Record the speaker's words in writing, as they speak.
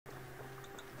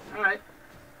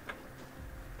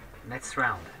next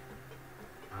round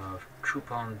of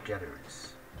coupon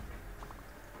getters.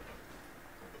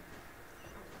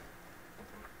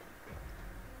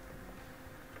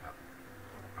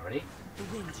 Oh. Already? The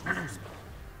wind knows me.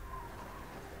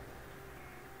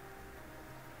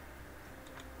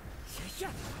 Let's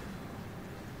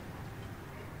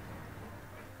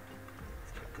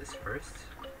get this first.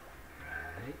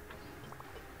 Right.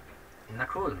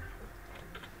 Nakul.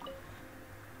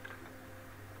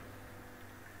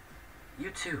 You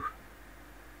too.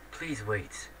 Please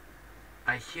wait.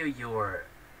 I hear you're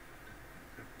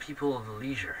people of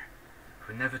leisure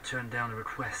who never turn down a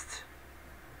request.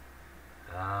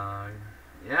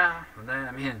 Yeah,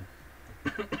 I'm in.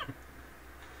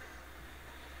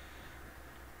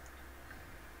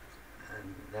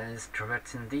 That is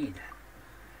correct indeed.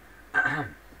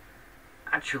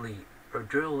 Actually, a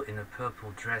girl in a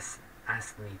purple dress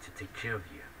asked me to take care of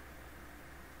you.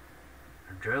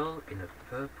 A girl in a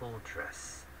purple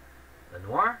dress.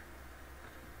 Lenoir?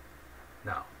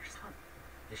 No, she's not.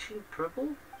 Is she in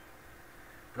purple?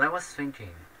 But I was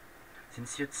thinking,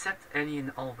 since you accept any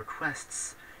and all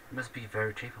requests, you must be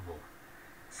very capable.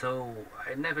 So,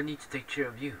 I never need to take care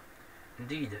of you.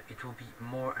 Indeed, it will be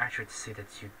more accurate to say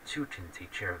that you too can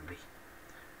take care of me.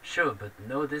 Sure, but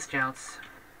no discounts.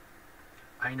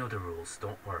 I know the rules,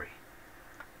 don't worry.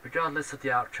 Regardless of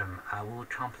the outcome, I will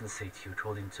compensate you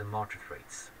according to market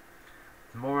rates.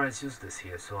 The more is useless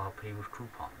here, so I'll pay with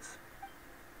coupons.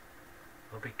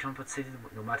 I'll be compensated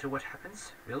no matter what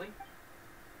happens? Really?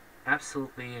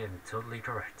 Absolutely and totally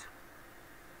correct.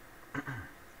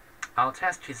 Our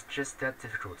task is just that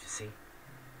difficult, you see.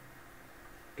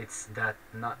 It's that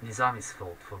not Nizami's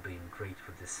fault for being great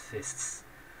with his fists,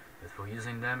 but for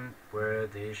using them where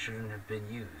they shouldn't have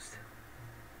been used.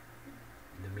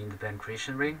 You mean the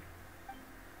pancreation ring?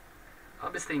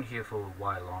 I'll be staying here for a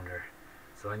while longer,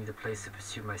 so I need a place to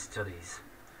pursue my studies.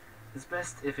 It's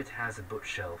best if it has a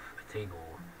bookshelf, a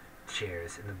table,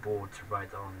 chairs, and a board to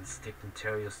write on and stick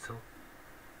materials to.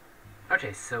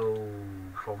 Okay, so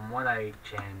from what I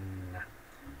can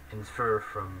infer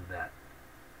from that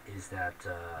is that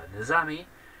Nizami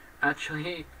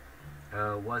actually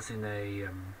was in a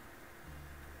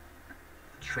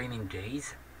training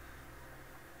days,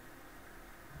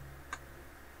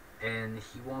 and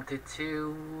he wanted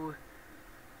to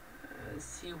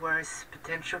see where his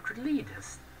potential could lead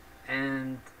us,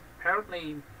 and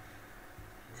apparently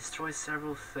destroy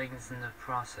several things in the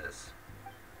process.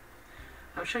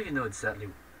 I'm sure you know exactly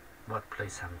what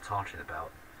place I'm talking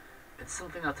about. It's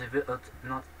something not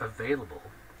available,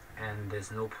 and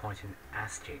there's no point in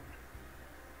asking.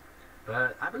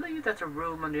 But I believe that the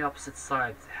room on the opposite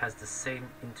side has the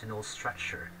same internal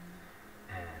structure,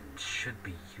 and should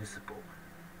be usable.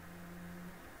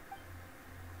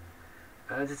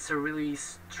 But it's a really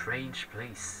strange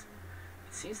place.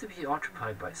 It seems to be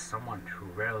occupied by someone who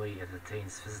rarely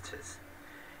entertains visitors.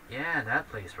 Yeah, that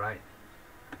place, right.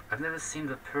 I've never seen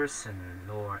the person,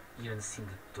 nor even seen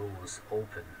the doors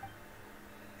open.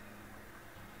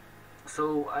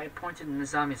 So I appointed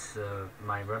Nizami as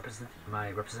my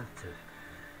representative.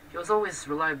 He was always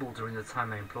reliable during the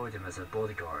time I employed him as a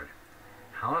bodyguard.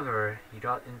 However, he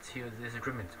got into a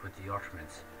disagreement with the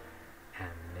Ottomans,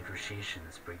 and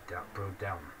negotiations broke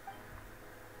down.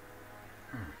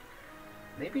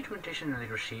 Maybe communication and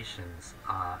negotiations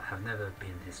have never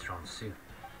been his strong suit.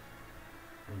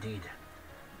 Indeed,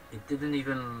 it didn't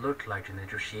even look like a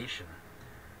negotiation.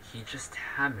 He just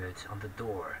hammered on the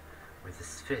door with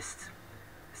his fist,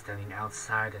 standing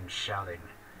outside and shouting.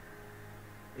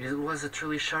 It was a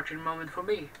truly shocking moment for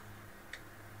me.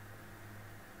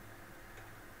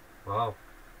 Wow.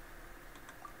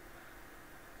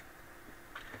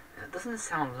 That doesn't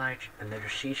sound like a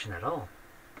negotiation at all.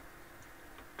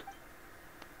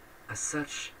 As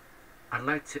such, I'd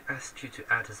like to ask you to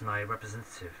act as my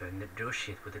representative and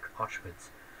negotiate with the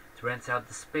Ottomans to rent out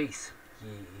the space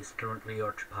he is currently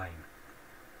occupying.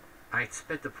 I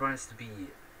expect the price to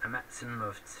be a maximum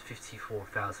of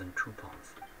 54,000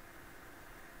 coupons.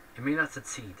 You may not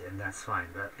succeed, and that's fine,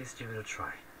 but at least give it a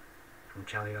try. I'm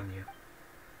counting on you.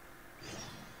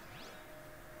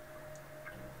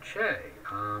 Okay,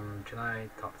 can I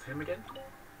talk to him again?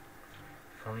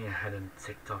 If only I hadn't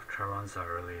ticked off Carranza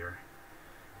earlier,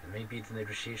 then maybe the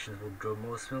negotiations would go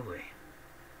more smoothly.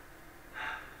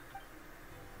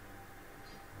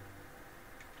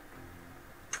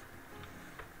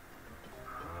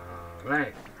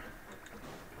 Alright.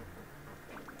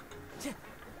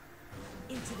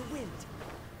 Into the wind.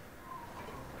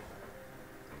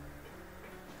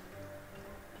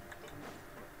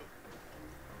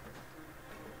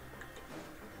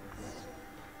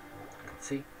 Let's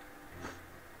see.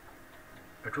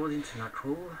 According to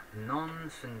Nakul,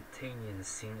 non-Fentanians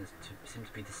seem to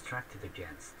be distracted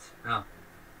against.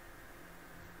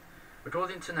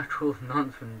 According to Nakul,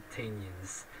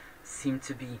 non-Fentanians seem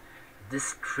to be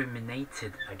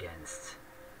discriminated against.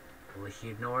 Will he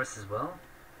ignore us as well?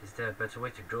 Is there a better way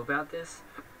to go about this?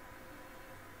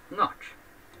 Not.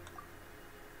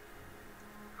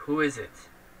 Who is it?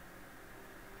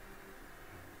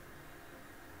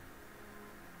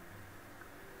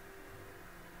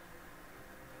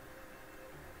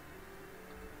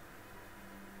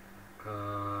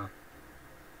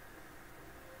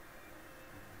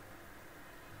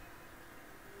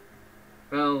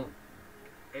 Well,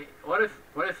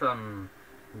 what if I'm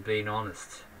being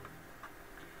honest?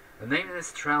 A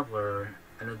nameless traveler,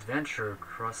 an adventurer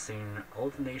crossing all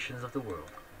the nations of the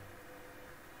world.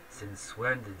 Since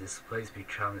when did this place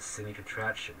become a scenic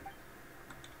attraction?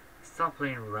 Stop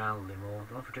playing around, Limo.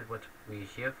 Don't forget what we're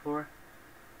here for.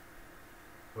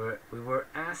 We were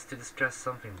asked to discuss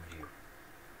something with you.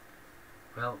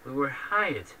 Well, we were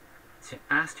hired to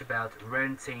ask about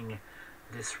renting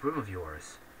this room of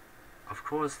yours. Of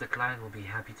course, the client will be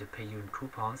happy to pay you in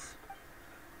coupons.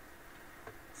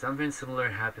 Something similar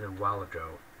happened a while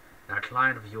ago. That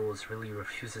client of yours really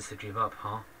refuses to give up,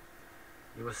 huh?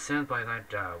 You were sent by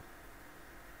that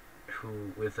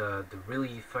who with the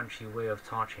really funky way of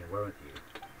talking, weren't you?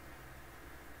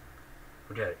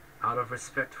 Forget it. Out of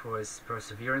respect for his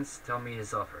perseverance, tell me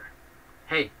his offer.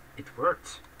 Hey, it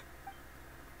worked.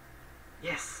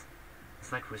 Yes.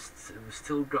 It's like we've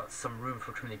still got some room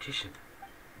for communication.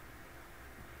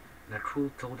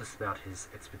 Nakul told us about his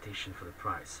expectation for the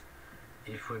price.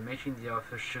 If we're making the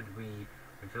offer, should we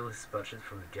reveal his budget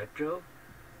from the get-go,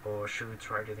 or should we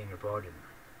try getting a bargain?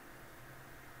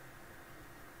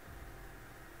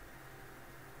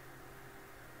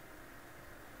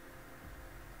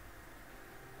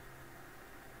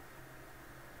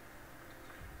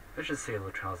 Let's just say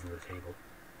the cards on the table.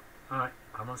 Alright,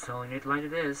 I'm not selling it like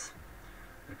it is.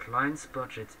 The client's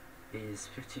budget is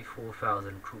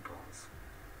 54,000 coupons.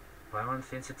 Byron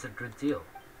thinks it's a good deal.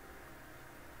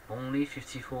 Only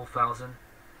 54,000?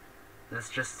 That's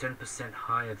just 10%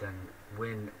 higher than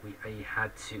when I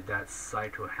had that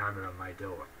psycho hammer on my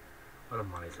door. What a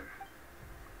miser.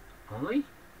 Only?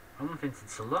 Byron thinks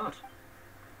it's a lot.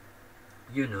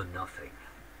 You know nothing.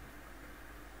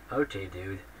 Okay,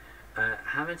 dude.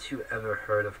 Haven't you ever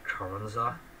heard of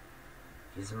Karanza?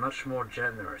 He's much more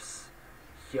generous.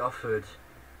 He offered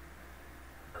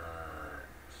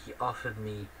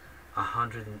me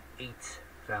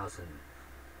 108,000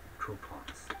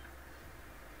 coupons.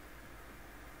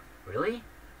 Really?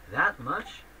 That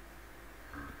much?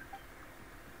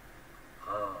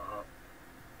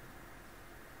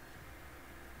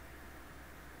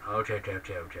 Okay.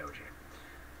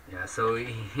 Yeah, so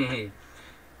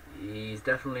he's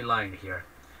definitely lying here.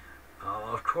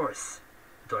 Of course.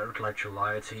 Do I look like a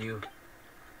liar to you?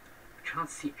 I can't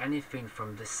see anything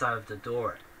from this side of the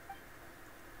door.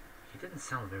 He didn't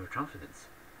sound very confident.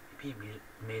 Maybe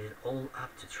he made it all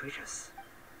up to trick us.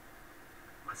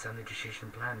 What's our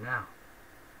negotiation plan now?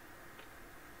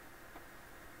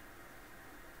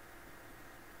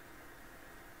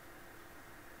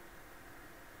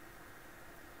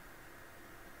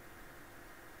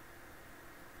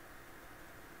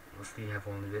 Mostly have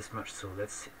only this much, so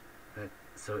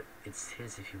so it's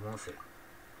his if he wants it.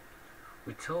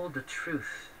 We told the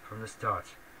truth from the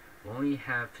start. We only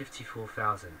have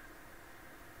 54,000.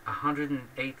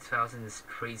 108,000 is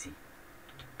crazy.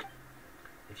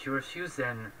 If you refuse,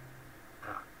 then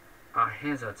our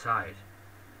hands are tied.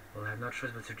 We'll have no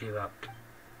choice but to give up.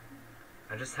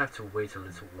 I just have to wait a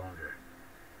little longer.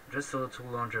 Just a little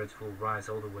longer, it will rise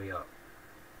all the way up.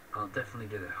 I'll definitely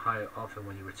get a higher offer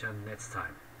when you return next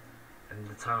time, and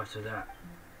the time after that.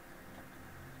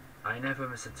 I never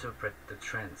misinterpret the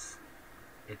trends.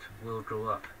 It will go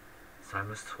up, so I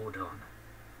must hold on.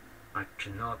 I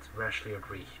cannot rashly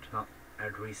agree, cannot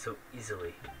agree so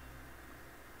easily.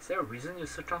 Is there a reason you're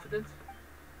so confident?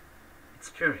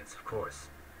 Experience, of course.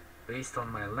 Based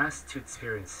on my last two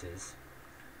experiences,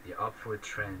 the upward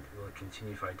trend will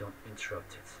continue if I don't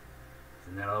interrupt it.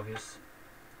 Isn't that obvious?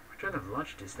 What kind of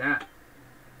logic is that?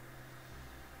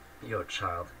 You're a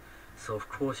child, so of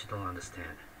course you don't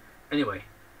understand. Anyway,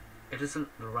 it isn't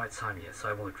the right time yet, so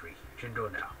I won't agree. You can go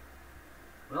now.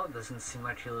 Well, it doesn't seem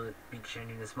like he'll be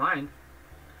changing his mind.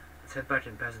 Let's head back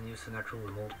and pass the news to Natural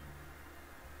Remote.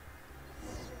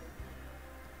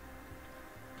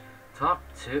 Talk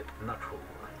to Natural.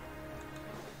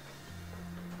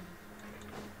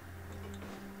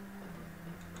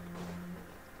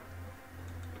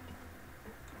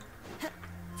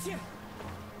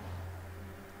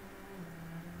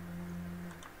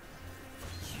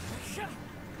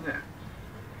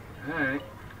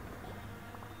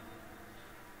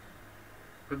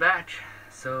 We're back.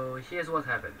 So here's what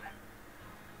happened.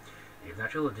 You've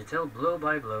naturally detailed blow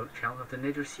by blow account of the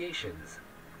negotiations.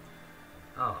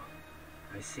 Oh,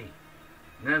 I see.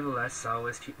 Nevertheless, I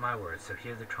always keep my word, so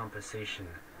here's the compensation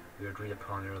we agreed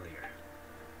upon earlier.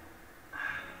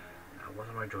 Now what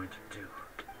am I going to do?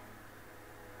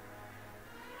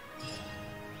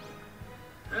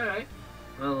 Alright.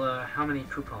 Well, how many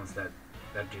coupons that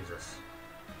gives us?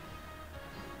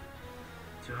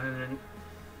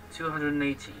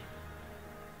 280.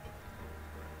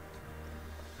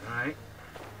 Alright.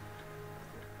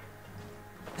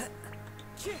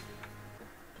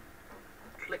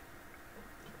 Click.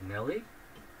 Nelly?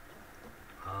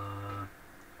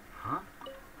 Huh?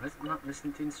 Let's not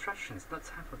listen to instructions. Let's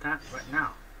handle that right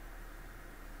now.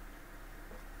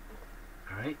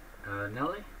 Alright,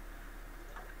 Nelly?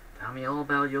 Tell me all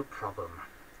about your problem.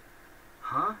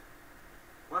 Huh?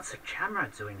 What's a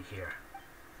camera doing here?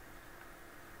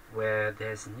 Where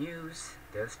there's news,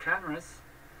 there's cameras.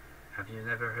 Have you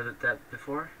never heard of that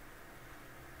before?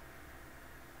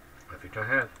 I think I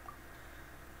have.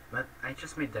 But I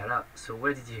just made that up, so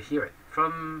where did you hear it?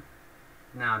 From...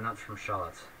 No, not from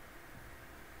Charlotte.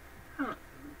 Huh.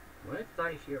 Where did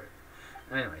I hear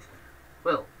it? Anyways.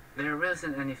 Well, there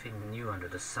isn't anything new under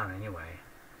the sun anyway.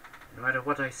 No matter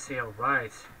what I say or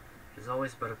write, it's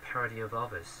always but a parody of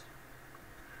others.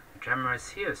 The camera is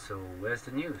here, so where's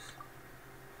the news?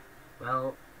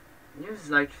 Well, news is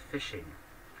like fishing.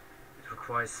 It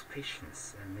requires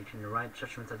patience and making the right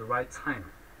judgment at the right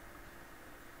time.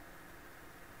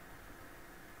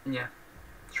 Yeah,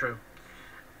 true.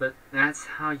 But that's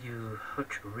how you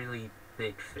hook really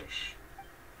big fish.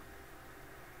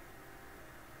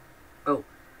 Oh,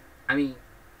 I mean,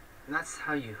 that's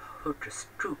how you hook a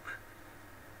scoop.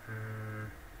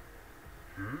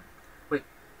 Wait,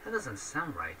 that doesn't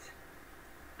sound right.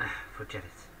 Forget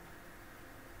it.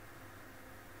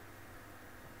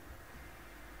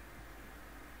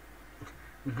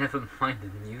 Never mind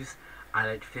the news. I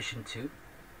like fishing too.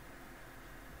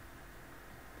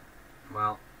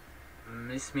 Well,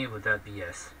 miss me with that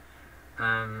BS.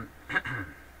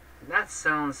 That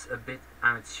sounds a bit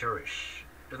amateurish.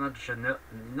 You're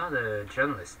not a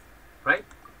journalist, right?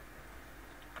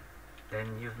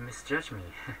 Then you've misjudged me.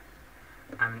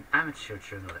 I'm an amateur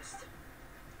journalist.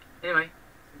 Anyway,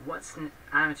 what's an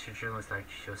amateur journalist like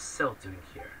yourself doing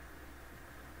here?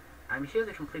 I'm here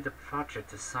to complete the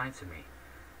project assigned to me,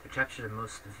 to capture the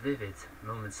most vivid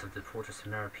moments of the Fortress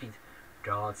Maripede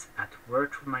guards at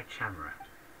work with my camera.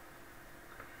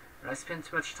 But I spent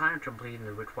too much time completing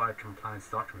the required compliance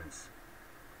documents.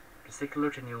 Just take a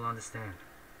look and you'll understand.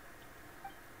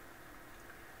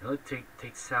 Now it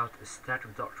takes out a stack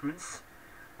of documents,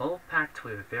 all packed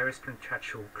with various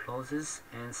contractual clauses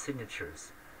and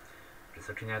signatures. Just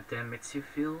looking at them makes you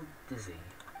feel dizzy.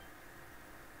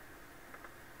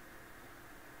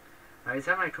 By the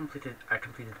time I completed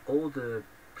all the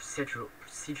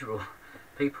procedural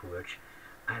paperwork,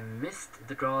 I missed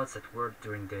the guards at work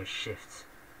during their shift.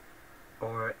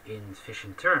 Or, in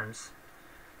fishing terms,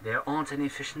 there aren't any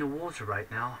fish in the water right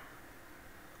now.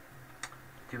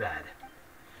 Too bad.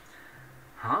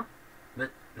 Huh?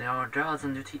 But there are guards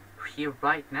on duty here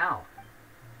right now.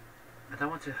 And I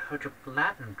want to hook a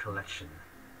platinum collection.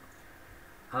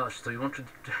 Oh, so you want to...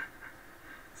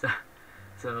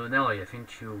 So Nelly, I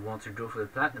think you want to go for the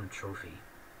platinum trophy.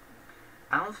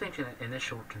 I don't think an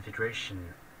initial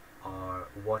configuration or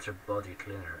water body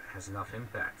cleaner has enough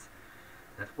impact.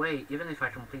 That way, even if I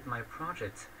complete my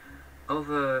project,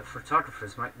 other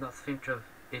photographers might not think of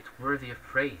it worthy of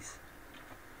praise.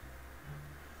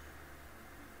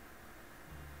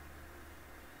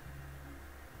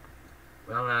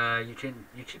 Well, you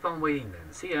keep on waiting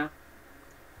then. See ya.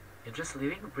 You're just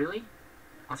leaving? Really?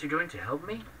 Aren't you going to help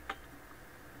me?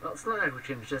 Well, it's not like we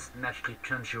can just naturally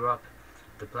conjure up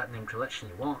the platinum collection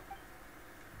you want.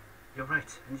 You're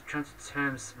right, I need to come to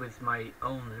terms with my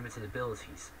own limited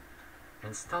abilities,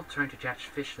 and stop trying to catch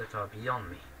fish that are beyond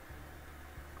me.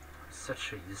 I'm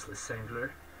such a useless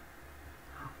angler.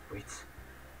 Oh, wait.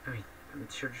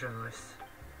 Amateur journalist.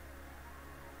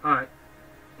 Alright,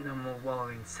 no more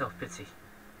wallowing in self-pity.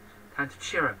 Time to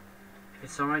cheer up. If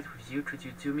it's alright with you, could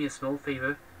you do me a small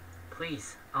favor?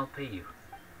 Please, I'll pay you.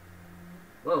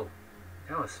 Whoa,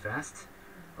 that was fast.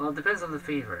 Well, it depends on the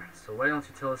favor, so why don't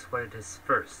you tell us what it is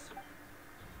first?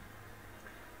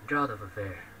 God over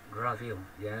there, Graville,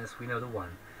 yes, we know the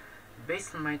one.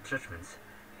 Based on my judgment,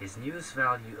 his news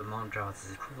value among guards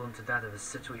is equivalent to that of a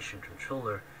situation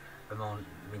controller among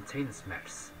maintenance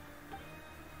mechs.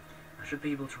 I should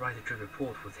be able to write a good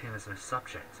report with him as my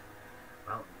subject.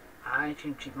 Well, I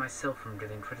can keep myself from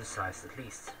getting criticized at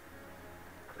least.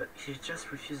 but he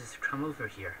just refuses to come over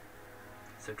here.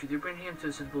 So could you bring him to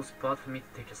a suitable spot for me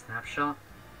to take a snapshot?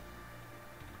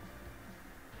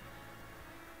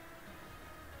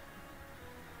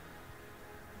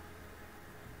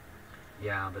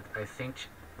 Yeah, but I think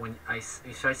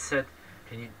if I said,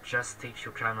 can you just take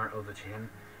your camera over to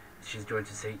him, she's going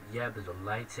to say, yeah, but the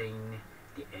lighting,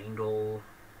 the angle,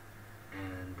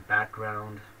 and the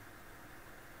background.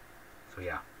 So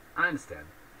yeah, I understand.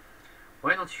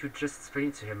 Why don't you just explain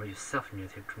it to him yourself and you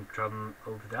can come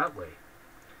over that way?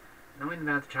 Knowing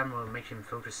that the camera will make him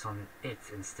focus on it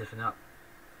and stiffen up.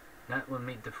 That will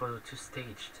make the photo too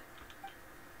staged.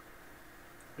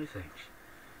 What do you think?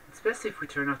 It's best if we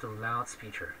turn off the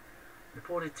loudspeaker,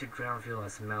 report it to Groundville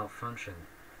as a malfunction,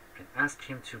 and ask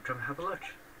him to come have a look.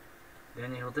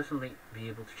 Then he'll definitely be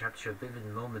able to capture a vivid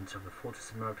moment of the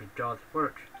photosomography god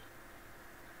work.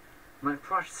 My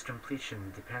project's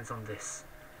completion depends on this.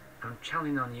 I'm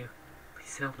counting on you.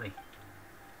 Please help me.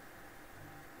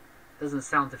 Doesn't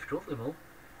sound difficult, Limel.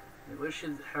 We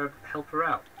should help her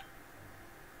out.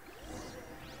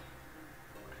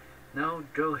 Now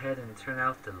go ahead and turn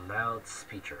out the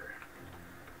loudspeaker.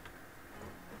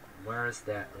 Where's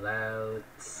that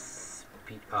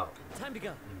loudspeaker? Oh, time to go.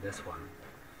 In this one.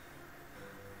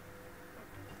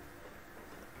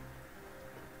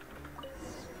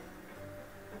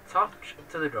 Talk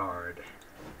to the guard.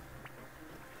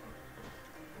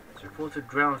 It's report to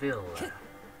Groundville.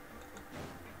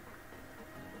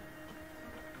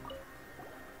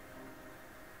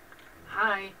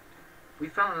 Hi. We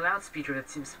found a loudspeaker that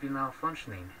seems to be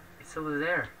malfunctioning. It's over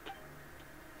there.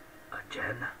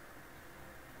 Again?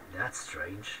 That's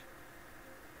strange.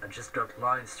 I just got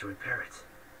lines to repair it.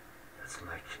 It's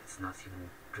like it's not even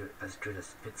as good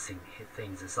as fixing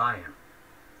things as I am.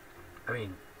 I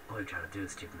mean, all you gotta do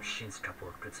is give machines a couple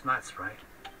of good smacks, right?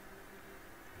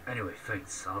 Anyway,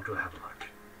 thanks. I'll go have a look.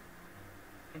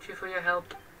 Thank you for your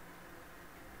help.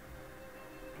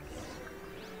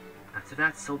 After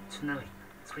that, sold to Nelly.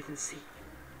 Let's wait and see.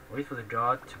 Wait for the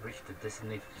guard to reach the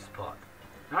designated spot.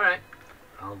 Alright,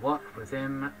 I'll walk with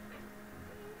him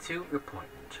to your point.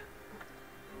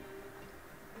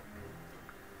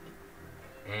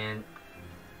 And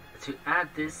to add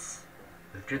this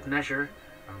with good measure,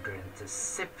 I'm going to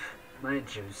sip my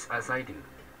juice as I do.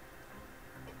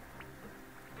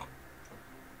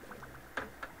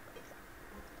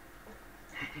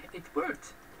 It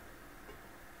worked!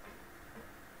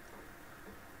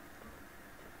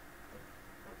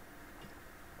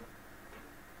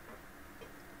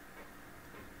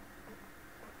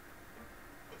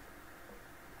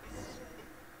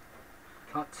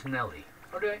 Talk to Nelly.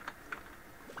 Okay.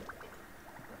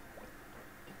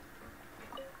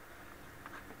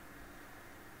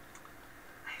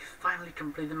 I finally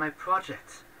completed my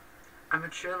project. I'm a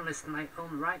journalist in my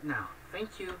own right now.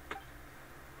 Thank you.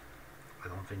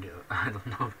 I don't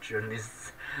know if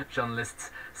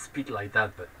journalists speak like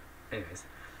that, but anyways.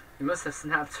 You must have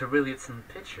snapped a really excellent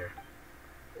picture.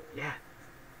 Yeah.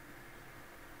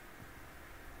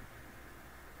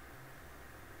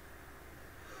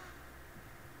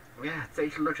 Yeah,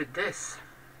 take a look at this.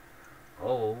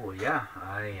 Oh, yeah,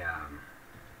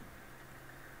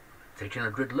 taking a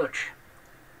good look.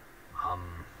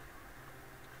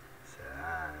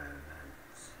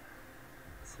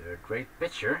 It's a great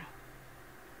picture.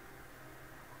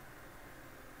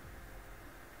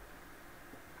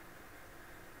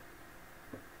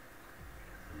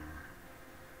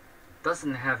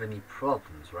 Doesn't have any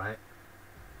problems, right?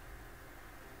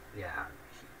 Yeah,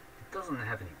 it doesn't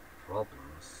have any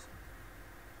problems.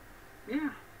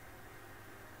 Yeah,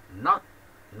 not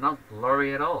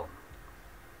blurry at all.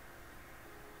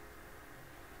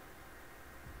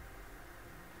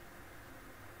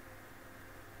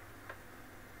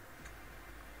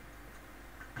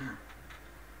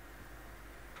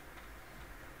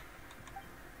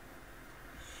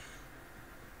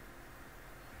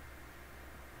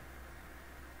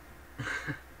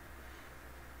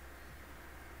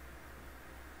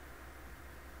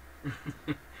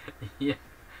 Yeah.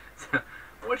 So,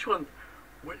 which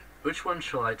one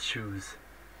shall I choose?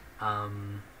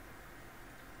 Do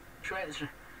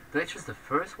I choose the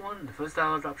first one, the first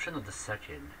dialogue option, or the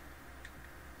second?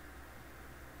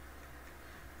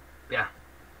 Yeah.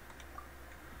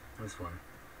 This one.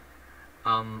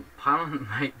 Paimon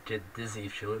might get dizzy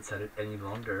if she looks at it any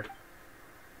longer.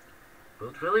 Will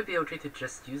it really be okay to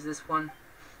just use this one?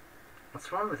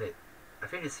 What's wrong with it? I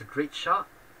think it's a great shot.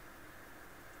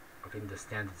 I think the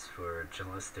standards for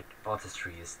journalistic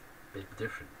artistry is a bit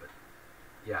different, but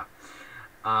yeah.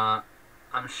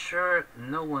 I'm sure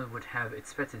no one would have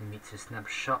expected me to snap a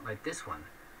shot like this one.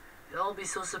 They'll all be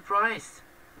so surprised.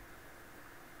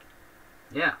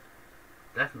 Yeah,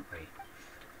 definitely.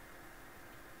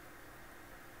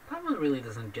 Paimon really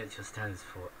doesn't get your standards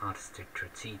for artistic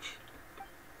critique.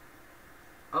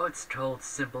 Oh, it's told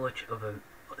symbolic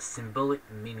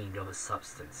meaning of a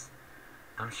substance.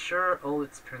 I'm sure all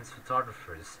experienced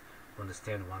photographers will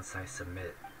understand once I submit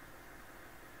it.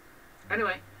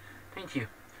 Anyway, thank you.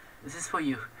 This is for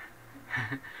you.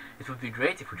 It would be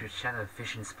great if we could chat at a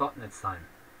fishing spot next time.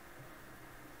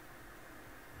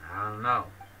 I don't know.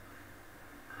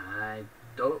 I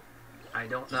don't. I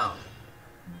don't know.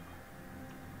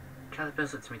 Caterpillar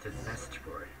sent me to the message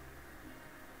board.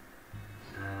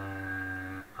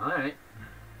 Alright.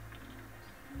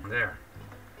 There.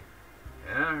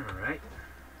 Yeah, alright.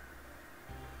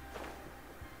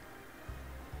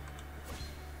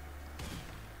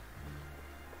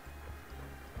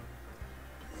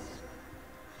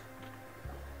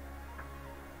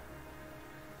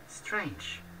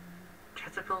 Strange.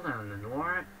 Caterpillar and the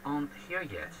Noir aren't here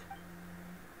yet.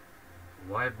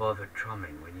 Why bother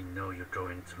coming when you know you're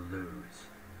going to lose?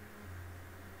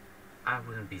 I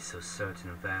wouldn't be so certain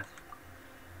of that.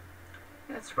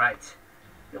 That's right.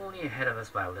 You're only ahead of us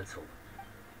by a little.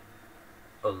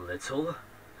 A little?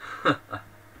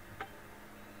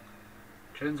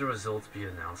 Can the results be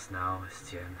announced now,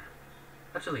 Estienne?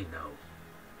 Actually, no.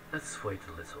 Let's wait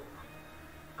a little.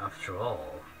 After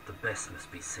all, the best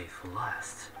must be saved for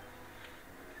last.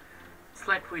 It's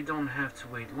like we don't have to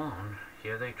wait long.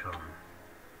 Here they come.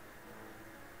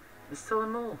 It's still a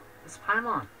mole. It's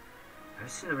Paimon. Have you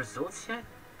seen the results yet?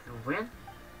 Did we win?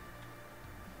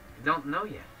 You don't know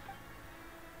yet.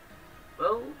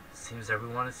 Well, seems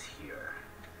everyone is here.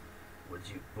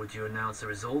 Would you announce the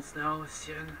results now,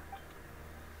 Xian?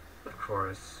 Of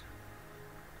course.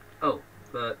 Oh,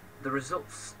 but the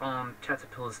results on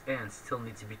Caterpillar's end still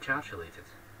need to be calculated.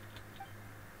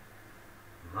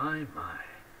 My.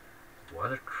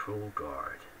 What a cruel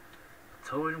guard.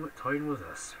 Toying with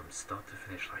us from start to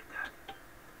finish like that.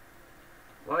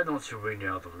 Why don't you wring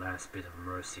out the last bit of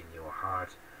mercy in your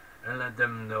heart and let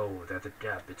them know that the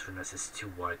gap between us is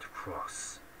too wide to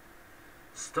cross?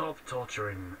 Stop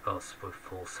torturing us with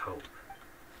false hope.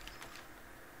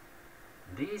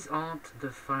 These aren't the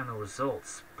final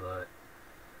results, but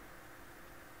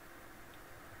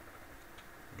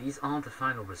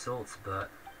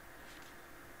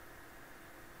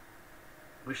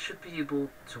we should be able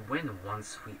to win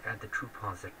once we add the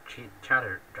coupons that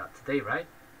Chatter got today, right?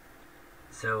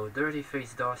 So, Dirty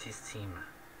Face Darcy's team,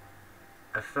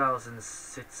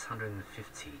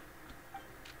 1,650.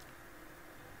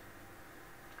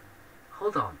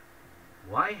 Hold on.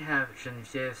 Why have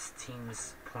Genevieve's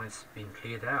team's points been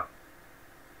cleared out?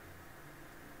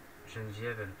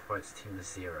 Genevieve and Poit's team is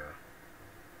 0.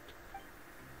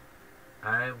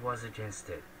 I was against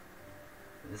it.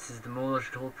 This is the more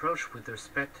logical approach with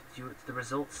respect to the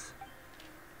results.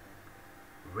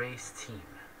 Ray's team.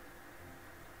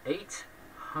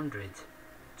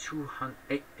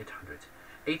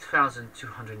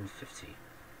 8,250.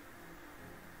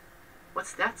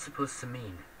 What's that supposed to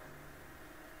mean?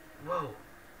 Whoa.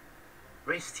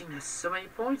 Ray's team has so many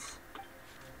points?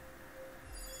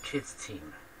 Kid's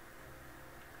team.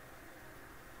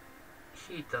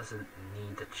 He doesn't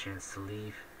need a chance to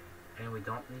leave, and we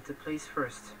don't need to place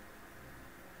first.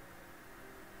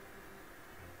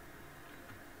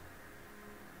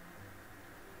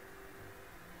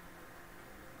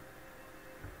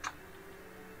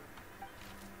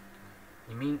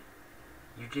 You mean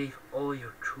you gave all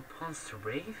your coupons to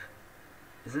Rave?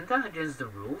 Isn't that against the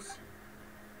rules?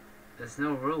 There's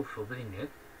no rule forbidding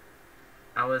it.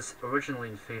 I was originally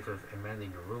in favor of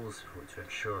amending the rules to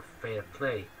ensure fair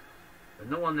play, but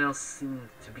no one else seemed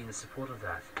to be in support of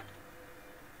that.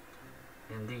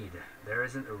 Indeed, there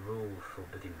isn't a rule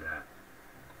forbidding that.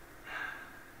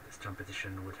 This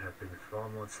competition would have been far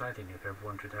more exciting if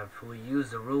everyone could have fully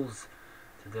used the rules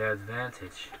to their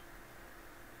advantage.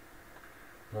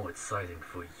 More exciting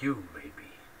for you,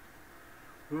 maybe.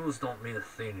 Rules don't mean a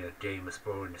thing in a game as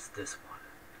boring as this one.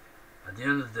 At the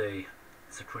end of the day,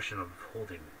 it's a question of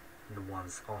upholding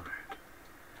one's honor.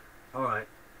 Alright,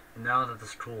 now that the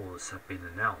scores have been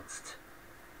announced,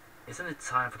 isn't it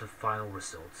time for the final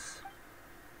results?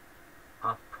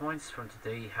 Our points from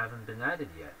today haven't been added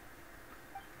yet.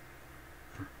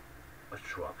 A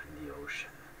drop in the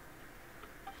ocean.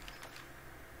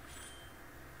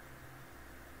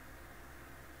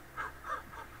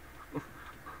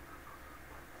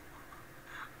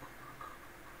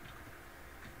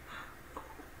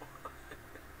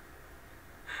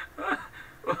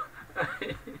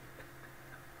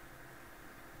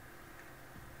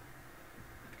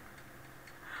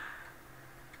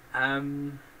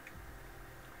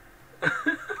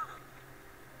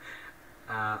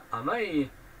 Am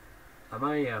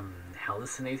I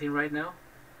hallucinating right now?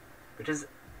 Because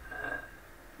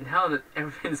now that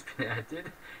everything's been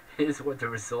added, here's what the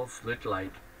results look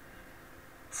like.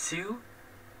 2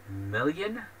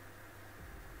 million?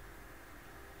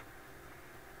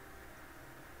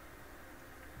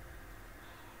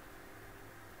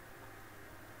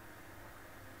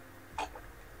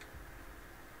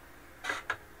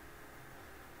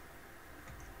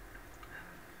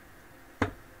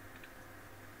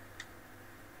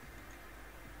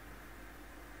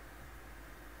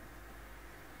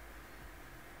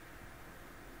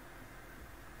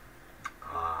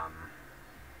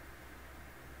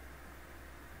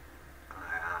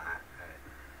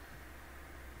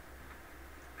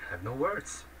 I have no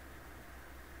words.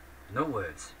 No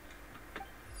words.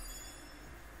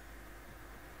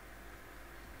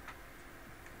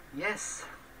 Yes.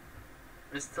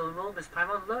 Mr. Lemon, Miss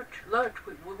Paimon, look,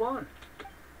 we won.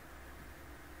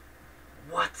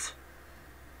 What?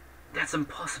 That's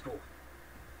impossible.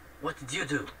 What did you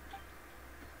do?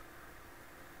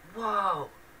 Whoa.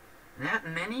 That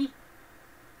many?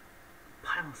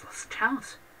 Paimon's lost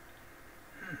count.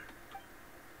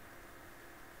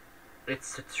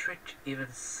 It's a trick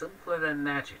even simpler than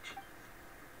magic.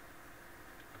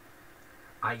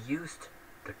 I used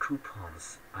the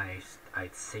coupons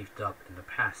I'd saved up in the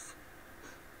past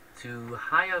to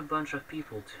hire a bunch of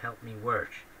people to help me work.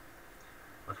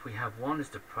 What we have won is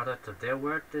the product of their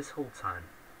work this whole time.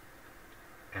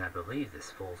 And I believe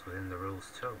this falls within the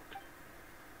rules too.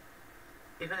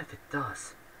 Even if it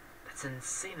does, that's an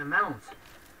insane amount.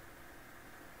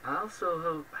 I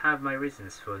also have my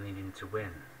reasons for needing to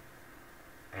win.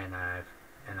 And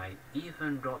I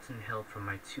even gotten help from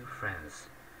my 2 friends.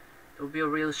 It would be a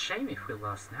real shame if we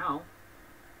lost now.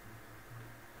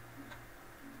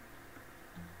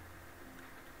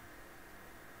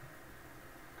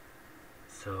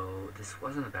 So this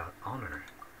wasn't about honor.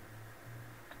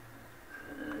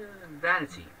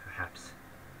 Vanity, perhaps.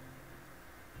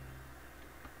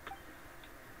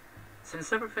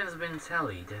 Since everything's been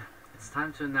tallied, it's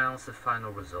time to announce the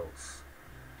final results.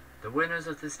 The winners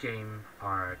of this game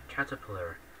are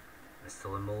Caterpillar,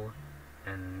 Mr. Lemul,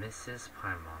 and Mrs.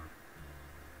 Paimon.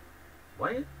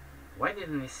 Why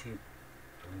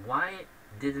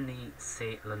didn't he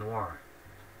say Lenoir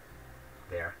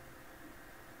there?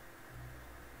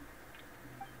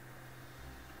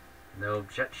 No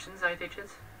objections, I take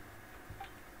it?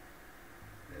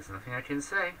 There's nothing I can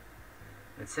say.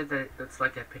 It said that it looks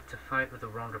like I picked a fight with the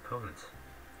wrong opponent.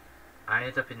 I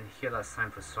ended up in here last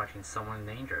time for striking someone in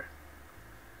danger.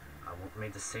 I won't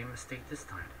make the same mistake this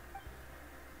time.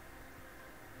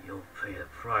 You'll pay the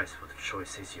price for the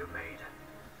choices you made.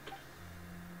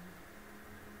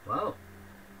 Well,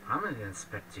 I didn't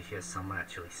expect to hear someone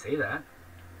actually say that.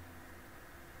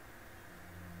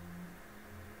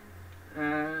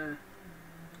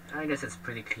 I guess it's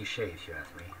pretty cliche if you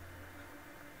ask me.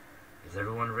 Is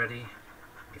everyone ready?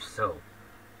 If so,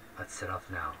 let's set off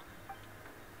now.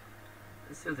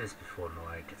 Let's do this before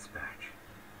Noir gets back.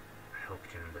 I hope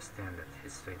you can understand that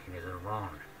his thinking isn't wrong,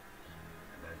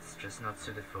 and that it's just not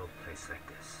suited for a place like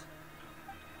this.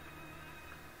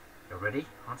 You're ready,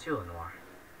 aren't you, Lenoir?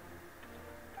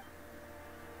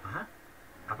 Uh-huh.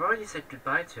 I've already said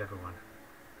goodbye to everyone.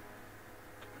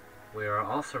 We are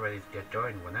also ready to get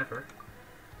going whenever.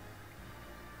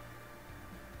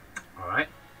 Alright.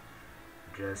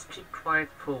 Just keep quiet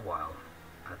for a while.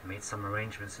 I've made some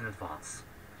arrangements in advance,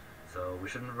 so we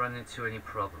shouldn't run into any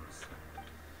problems.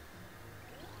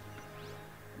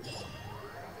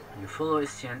 You follow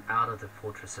Estienne out of the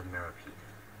fortress of Meripede.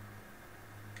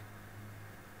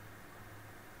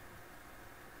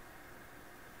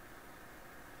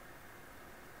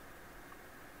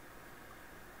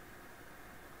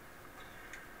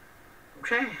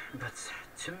 Okay, but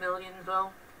 2 million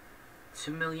though?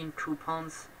 2 million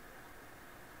coupons?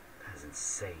 That's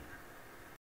insane.